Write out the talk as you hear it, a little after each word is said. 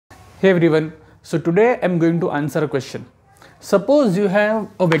Hey everyone, so today I'm going to answer a question. Suppose you have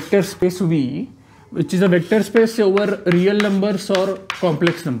a vector space V, which is a vector space over real numbers or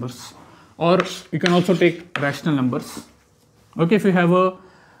complex numbers, or you can also take rational numbers. Okay, if you have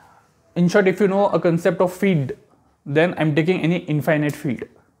in short, if you know a concept of field, then I'm taking any infinite field.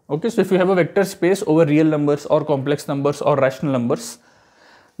 Okay, so if you have a vector space over real numbers or complex numbers or rational numbers,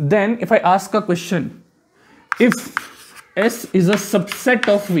 then if I ask a question, if S is a subset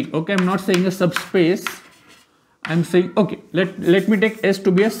of V, okay, I'm not saying a subspace, I'm saying, okay, let me take S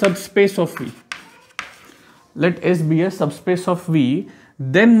to be a subspace of V. Let S be a subspace of V.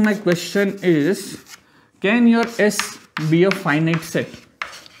 Then my question is, can your S be a finite set?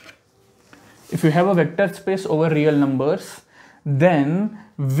 If you have a vector space over real numbers, then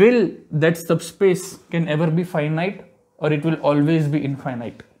will that subspace can ever be finite, or it will always be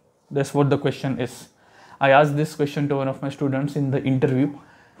infinite? That's what the question is. I asked this question to one of my students in the interview,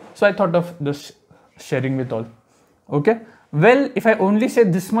 so I thought of just sharing with all. Okay, well, if I only say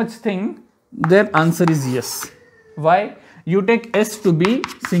this much thing, their answer is yes. Why? You take S to be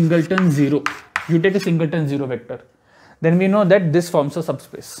singleton 0. You take a singleton 0 vector, then we know that this forms a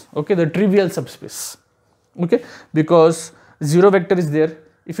subspace. Okay, the trivial subspace. Okay, because 0 vector is there.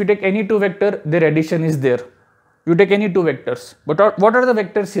 If you take any two vector, their addition is there. You take any two vectors, but what are the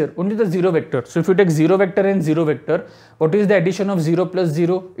vectors here? Only the 0 vector. So if you take 0 vector and 0 vector, what is the addition of 0 plus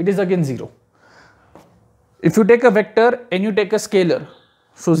 0? It is again 0. If you take a vector and you take a scalar,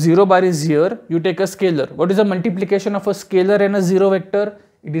 so 0 bar is here, you take a scalar. What is the multiplication of a scalar and a 0 vector?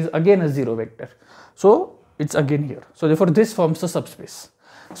 It is again a 0 vector. So it's again here. So therefore this forms a subspace.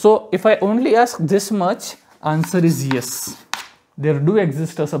 So if I only ask this much, answer is yes. There do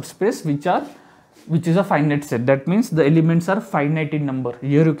exist a subspace which is a finite set. That means the elements are finite in number.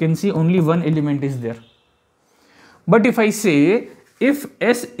 Here you can see only one element is there. But if I say, if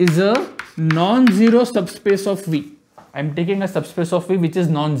S is a non-zero subspace of V, I am taking a subspace of V which is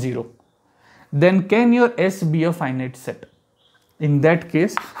non-zero, then can your S be a finite set? In that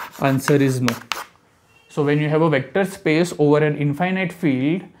case, answer is no. So when you have a vector space over an infinite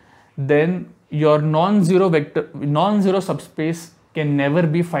field, then your non-zero subspace can never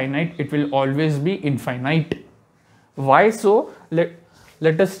be finite. It will always be infinite. Why so?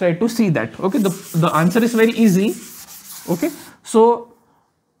 Let us try to see that. Okay, the answer is very easy. Okay, so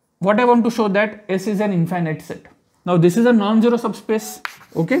what I want to show that S is an infinite set. Now this is a non-zero subspace.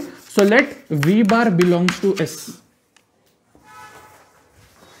 Okay, so let V bar belongs to S.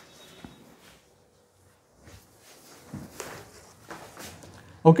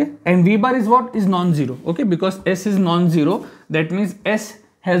 Okay, and V bar is what? Is non-zero. Okay, because S is non-zero, that means S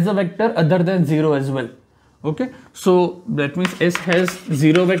has a vector other than 0 as well. Okay, so that means S has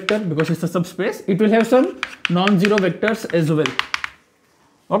 0 vector because it's a subspace. It will have some non-zero vectors as well.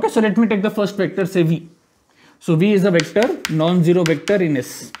 Okay, so let me take the first vector, say V. So V is a vector, non-zero vector in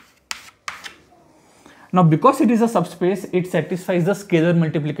S. Now because it is a subspace, it satisfies the scalar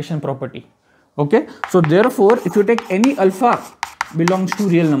multiplication property. Okay, so therefore if you take any alpha belongs to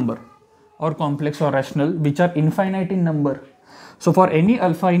real number or complex or rational which are infinite in number. So for any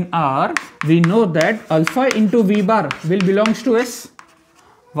alpha in R, we know that alpha into V bar will belongs to S.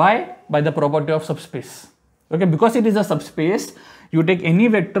 Why? By the property of subspace. Okay, because it is a subspace, you take any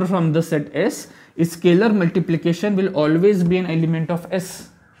vector from the set S, its scalar multiplication will always be an element of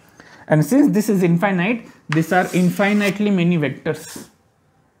S. And since this is infinite, these are infinitely many vectors.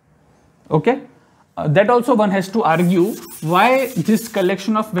 Okay. That also one has to argue why this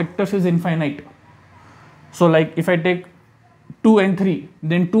collection of vectors is infinite. So like if I take 2 and 3,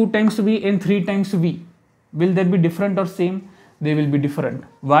 then 2 times V and 3 times V, will they be different or same? They will be different.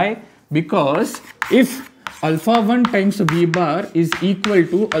 Why? Because if alpha 1 times V bar is equal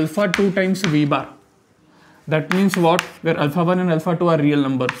to alpha 2 times V bar, that means what? Where alpha 1 and alpha 2 are real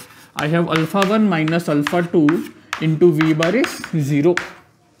numbers. I have alpha 1 minus alpha 2 into V bar is 0.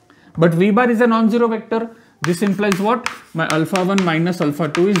 But V bar is a non-zero vector. This implies what? My alpha 1 minus alpha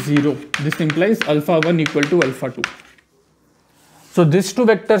 2 is 0. This implies alpha 1 equal to alpha 2. So these two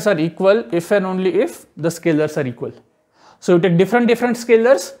vectors are equal if and only if the scalars are equal. So you take different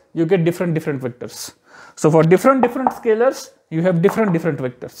scalars, you get different vectors. So for different scalars, you have different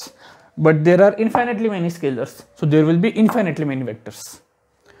vectors. But there are infinitely many scalars. So there will be infinitely many vectors.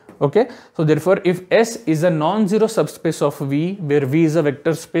 Okay, so therefore if S is a non-zero subspace of V, where V is a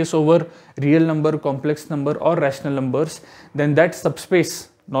vector space over real number, complex number or rational numbers, then that subspace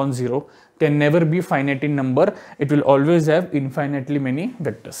non-zero can never be finite in number. It will always have infinitely many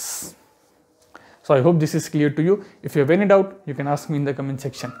vectors. So I hope this is clear to you. If you have any doubt, you can ask me in the comment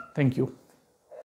section. Thank you.